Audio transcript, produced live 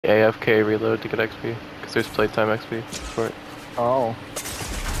AFK reload to get XP, because there's playtime XP for it. Oh.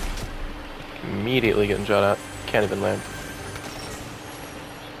 Immediately getting shot at. Can't even land.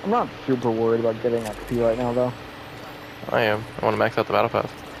 I'm not super worried about getting XP right now, though. I am. I want to max out the battle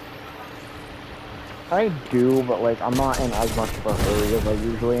pass. I do, but like, I'm not in as much of a hurry as I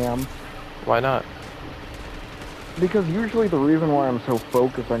usually am. Why not? Because usually the reason why I'm so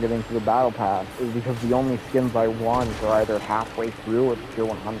focused on getting to the battle pass is because the only skins I want are either halfway through or tier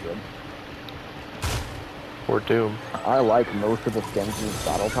 100. Or Doom. I like most of the skins in this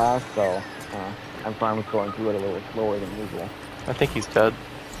battle pass, so I'm fine with going through it a little slower than usual. I think he's dead.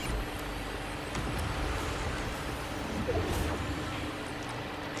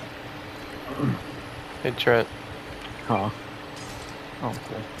 Hey Trent. Huh. Oh,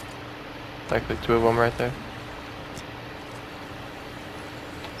 cool. Actually, two of them right there.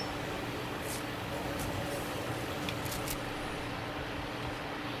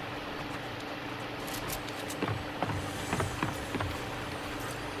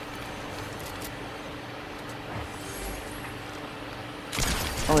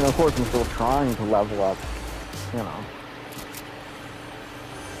 I mean, of course, I'm still trying to level up, you know.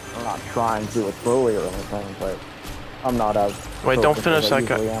 I'm not trying to do it slowly or anything, but I'm not as... Wait, don't finish that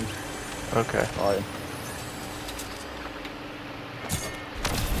guy. Am. Okay. Sorry.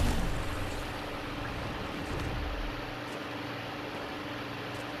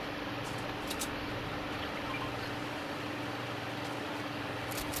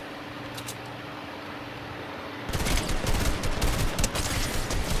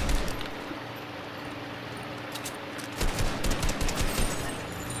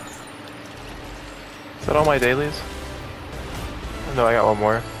 Is that all my dailies? No, I got one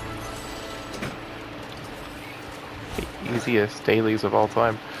more. The easiest dailies of all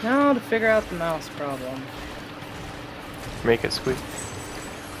time. Now to figure out the mouse problem. Make it squeak.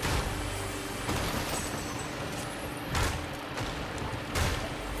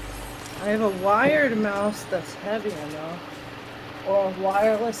 I have a wired mouse that's heavy enough, or a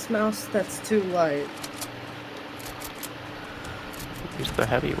wireless mouse that's too light. Use the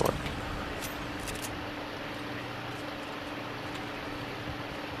heavy one.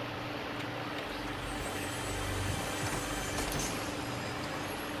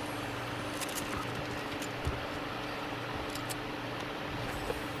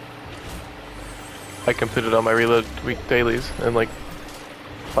 I completed all my reload week dailies in like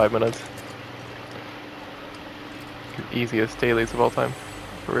 5 minutes. Easiest dailies of all time.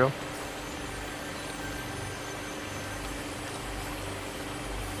 For real.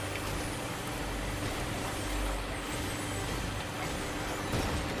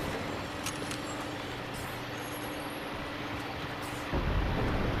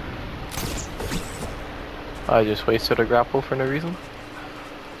 I just wasted a grapple for no reason.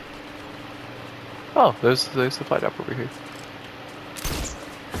 Oh, there's the supply drop over here.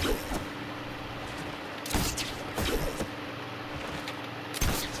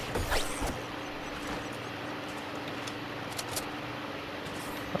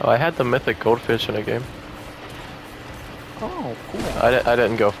 Oh, I had the mythic goldfish in a game. Oh, cool. I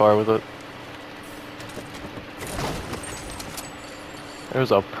didn't go far with it. There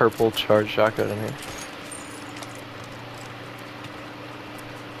was a purple charged shotgun in here.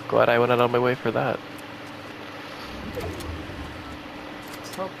 Glad I went out of my way for that.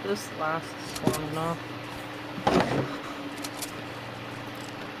 Let's hope this lasts long enough.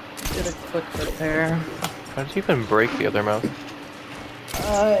 Did a quick repair. How did you even break the other mouse?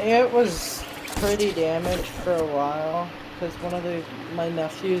 It was pretty damaged for a while because my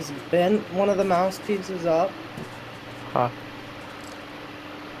nephews bent one of the mouse pieces up. Huh.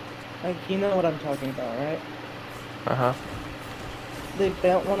 Like, you know what I'm talking about, right? Uh-huh. They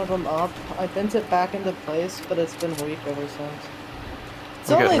bent one of them up. I bent it back into place, but it's been weak ever since. It's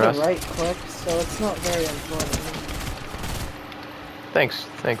I'm only getting the rest. right click, so it's not very important.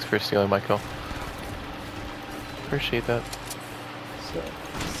 Thanks for stealing my kill. Appreciate that. So,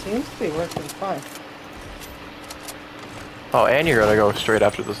 it seems to be working fine. Oh, and you're gonna go straight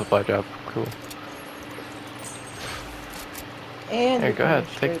after the supply drop. Cool. And Here, go ahead,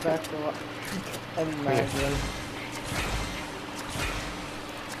 straight take back to what? Imagine.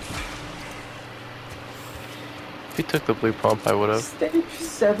 If you took the blue pump, I would've. Stage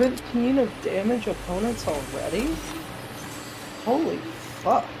 17 of damage opponents already? Holy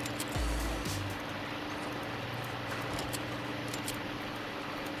fuck.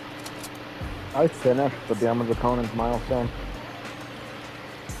 I finished the damage opponent's milestone.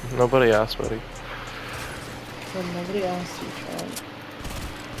 Nobody asked, buddy. Well, nobody asked you, Trent.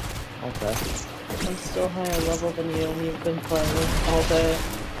 Okay. I'm still higher level than you, and you've been playing all day.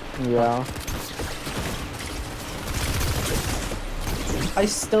 Yeah. I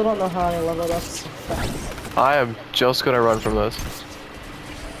still don't know how I leveled up so fast. I am just gonna run from this.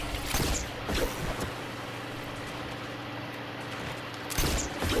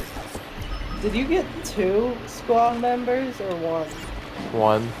 Did you get 2 squad members or 1?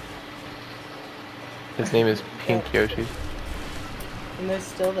 One. His name is Pink Yoshi. And they're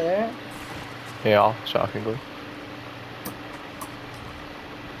still there? Yeah, shockingly.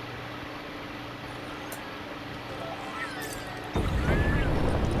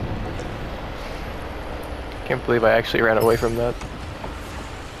 Can't believe I actually ran away from that.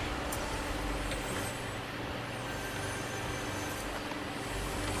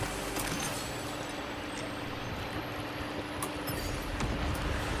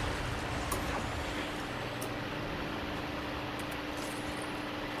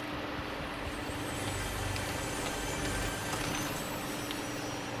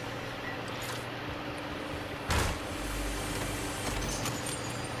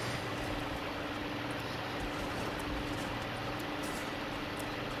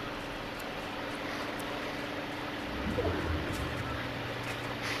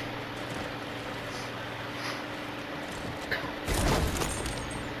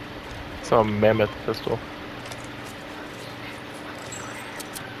 Some mammoth pistol.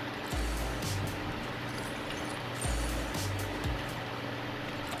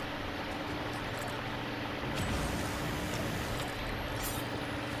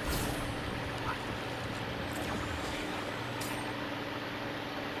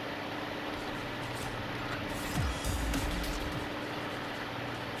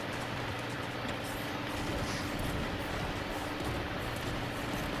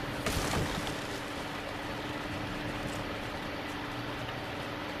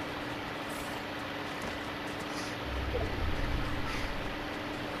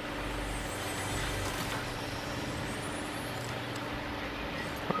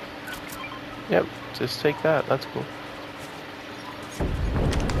 Yep, just take that, that's cool.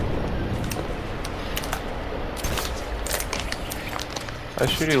 I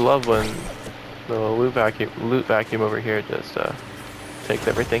sure do love when the loot vacuum over here just takes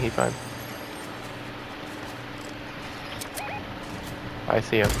everything he finds. I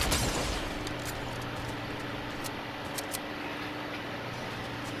see him.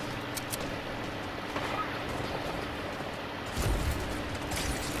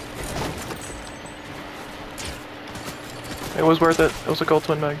 It was worth it. It was a gold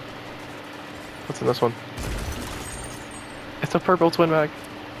twin mag. What's in this one? It's a purple twin mag.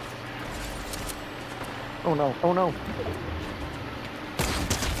 Oh no, oh no.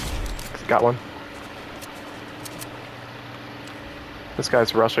 Got one. This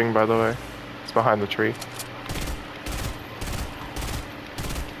guy's rushing, by the way. It's behind the tree.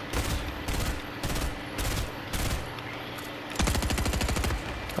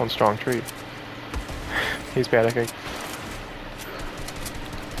 One strong tree. He's panicking.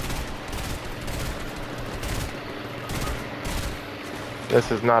 This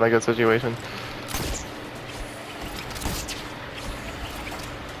is not a good situation.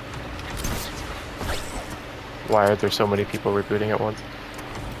 Why are there so many people rebooting at once?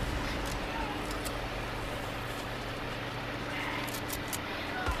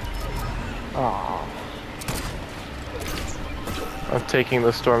 Aww. I'm taking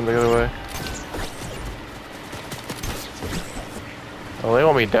the storm the other way. Oh, they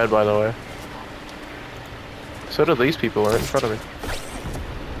want me dead, by the way. So did these people right in front of me.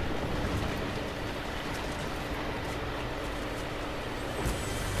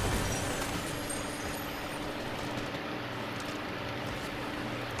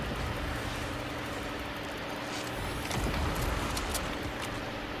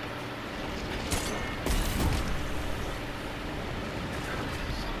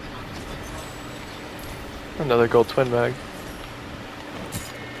 Another gold twin mag.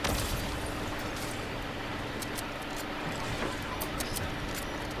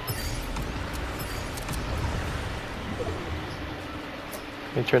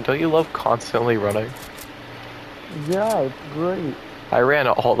 Hey Trent, don't you love constantly running? Yeah, it's great. I ran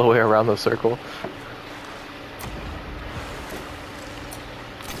all the way around the circle.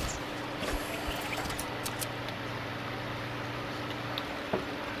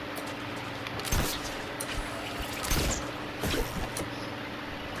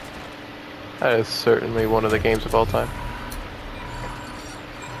 That is certainly one of the games of all time.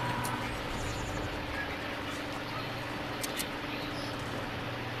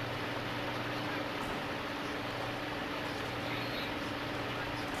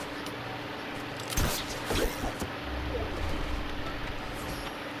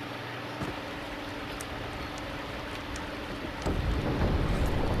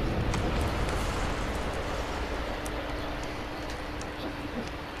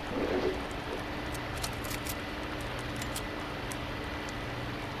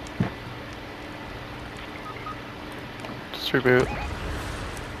 reboot.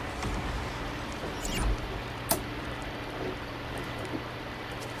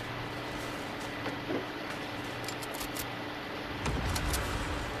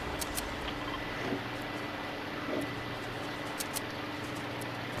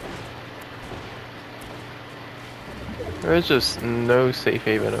 There is just no safe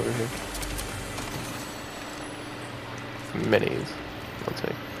haven over here. Minis. I'll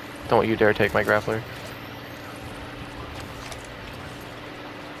take. Don't you dare take my grappler.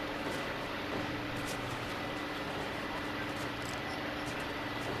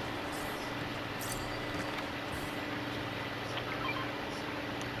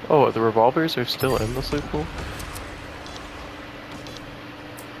 Oh, the revolvers are still endlessly cool.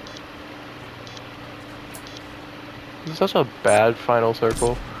 This is such a bad final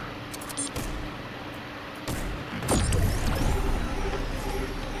circle.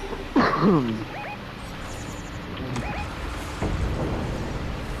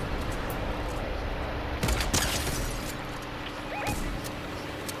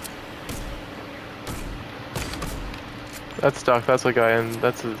 That's stuck, that's a guy in,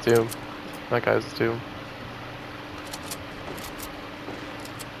 that's a Doom. That guy's a Doom.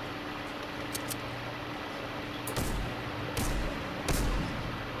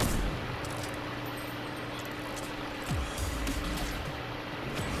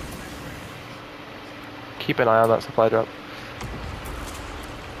 Keep an eye on that supply drop.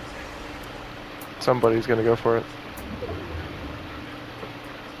 Somebody's gonna go for it.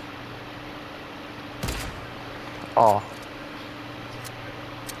 Aw.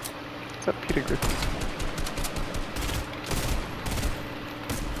 Is that Peter Griffin?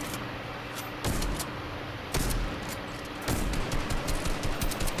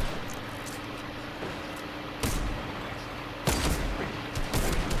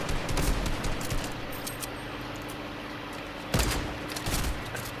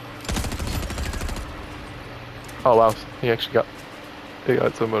 Oh wow, he actually got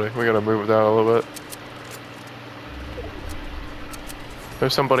somebody. We gotta move down a little bit.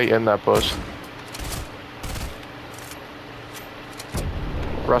 There's somebody in that bush.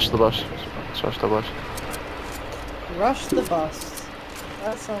 Rush the bush. Let's rush the bush. Rush the bus.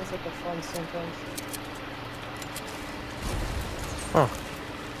 That sounds like a fun sentence. Oh.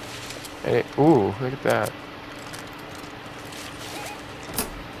 Hey, ooh, look at that.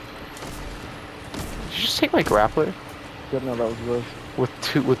 Did you just take my grappler? Didn't know that was yours.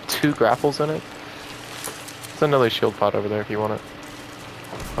 With two grapples in it? There's another shield pod over there if you want it.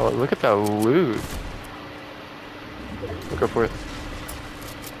 Oh, look at that loot. Go for it.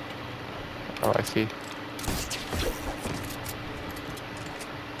 Oh, I see.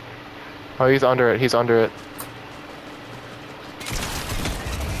 Oh, he's under it. He's under it.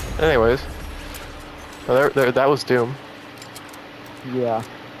 Anyways. Oh, there, that was Doom. Yeah.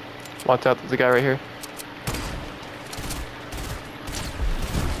 Watch out, there's a guy right here.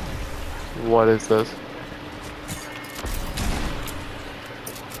 What is this?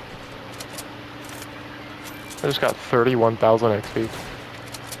 I just got 31,000 XP.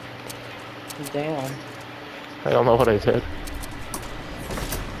 Damn. I don't know what I did.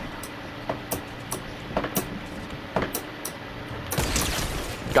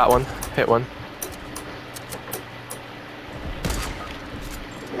 Got one. Hit one.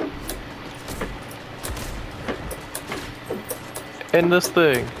 In this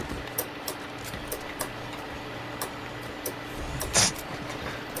thing.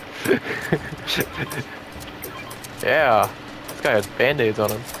 Yeah. This guy has band-aids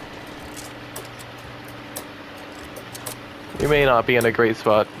on him. You may not be in a great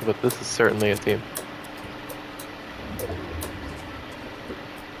spot, but this is certainly a team.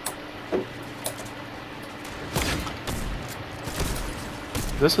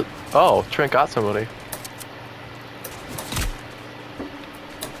 This is... Oh, Trent got somebody.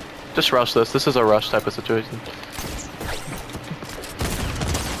 Just rush this. This is a rush type of situation.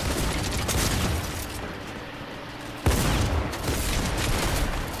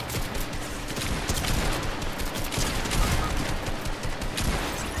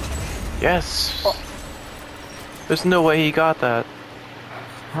 Yes! There's no way he got that.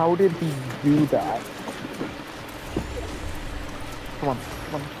 How did he do that? Come on,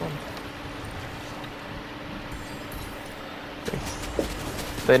 come on, come on.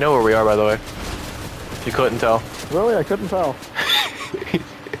 They know where we are, by the way. If you couldn't tell. Really? I couldn't tell.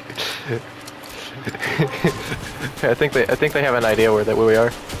 I think they have an idea where we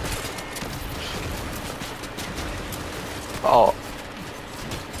are. Oh.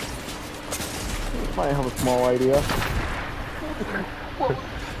 I have a small idea.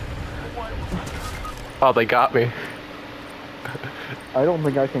 Oh, they got me. I don't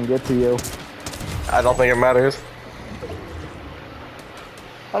think I can get to you. I don't think it matters.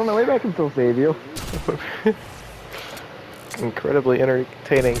 I don't know, maybe I can still save you. Incredibly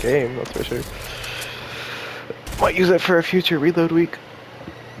entertaining game, that's for sure. Might use it for a future reload week.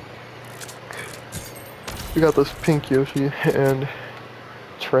 We got this pink Yoshi and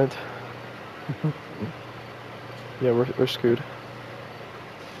Trent. Yeah, we're screwed.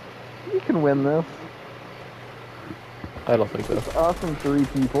 You can win this. I don't think so. It's us and 3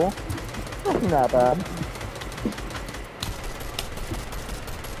 people. Nothing that bad.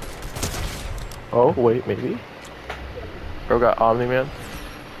 Oh, wait, maybe? Bro got Omni-Man.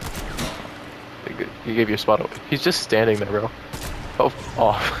 You gave your spot away. He's just standing there, bro. Oh,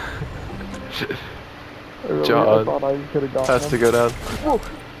 off. I John thought I could have gotten has to go down. Whoa.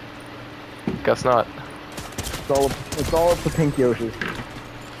 Guess not. It's all up to Pink Yoshi.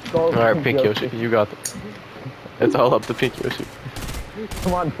 Alright, Pink Yoshi, you got this. It's all up to Pink Yoshi.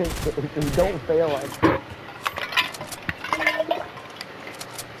 Come on, Pink Yoshi, don't fail us.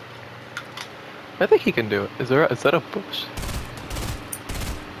 I think he can do it. Is that a bush?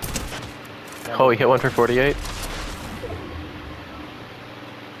 Oh, he hit one for 48?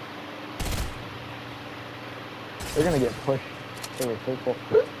 They're gonna get pushed to the circle.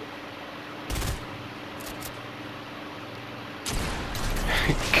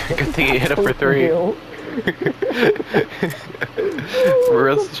 Good thing he hit it for 3.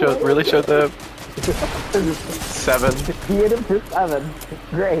 really showed them. 7. He hit him for 7.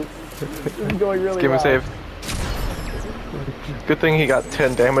 Great. This is going really Give him well. a save. Good thing he got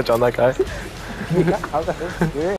 10 damage on that guy. Yeah,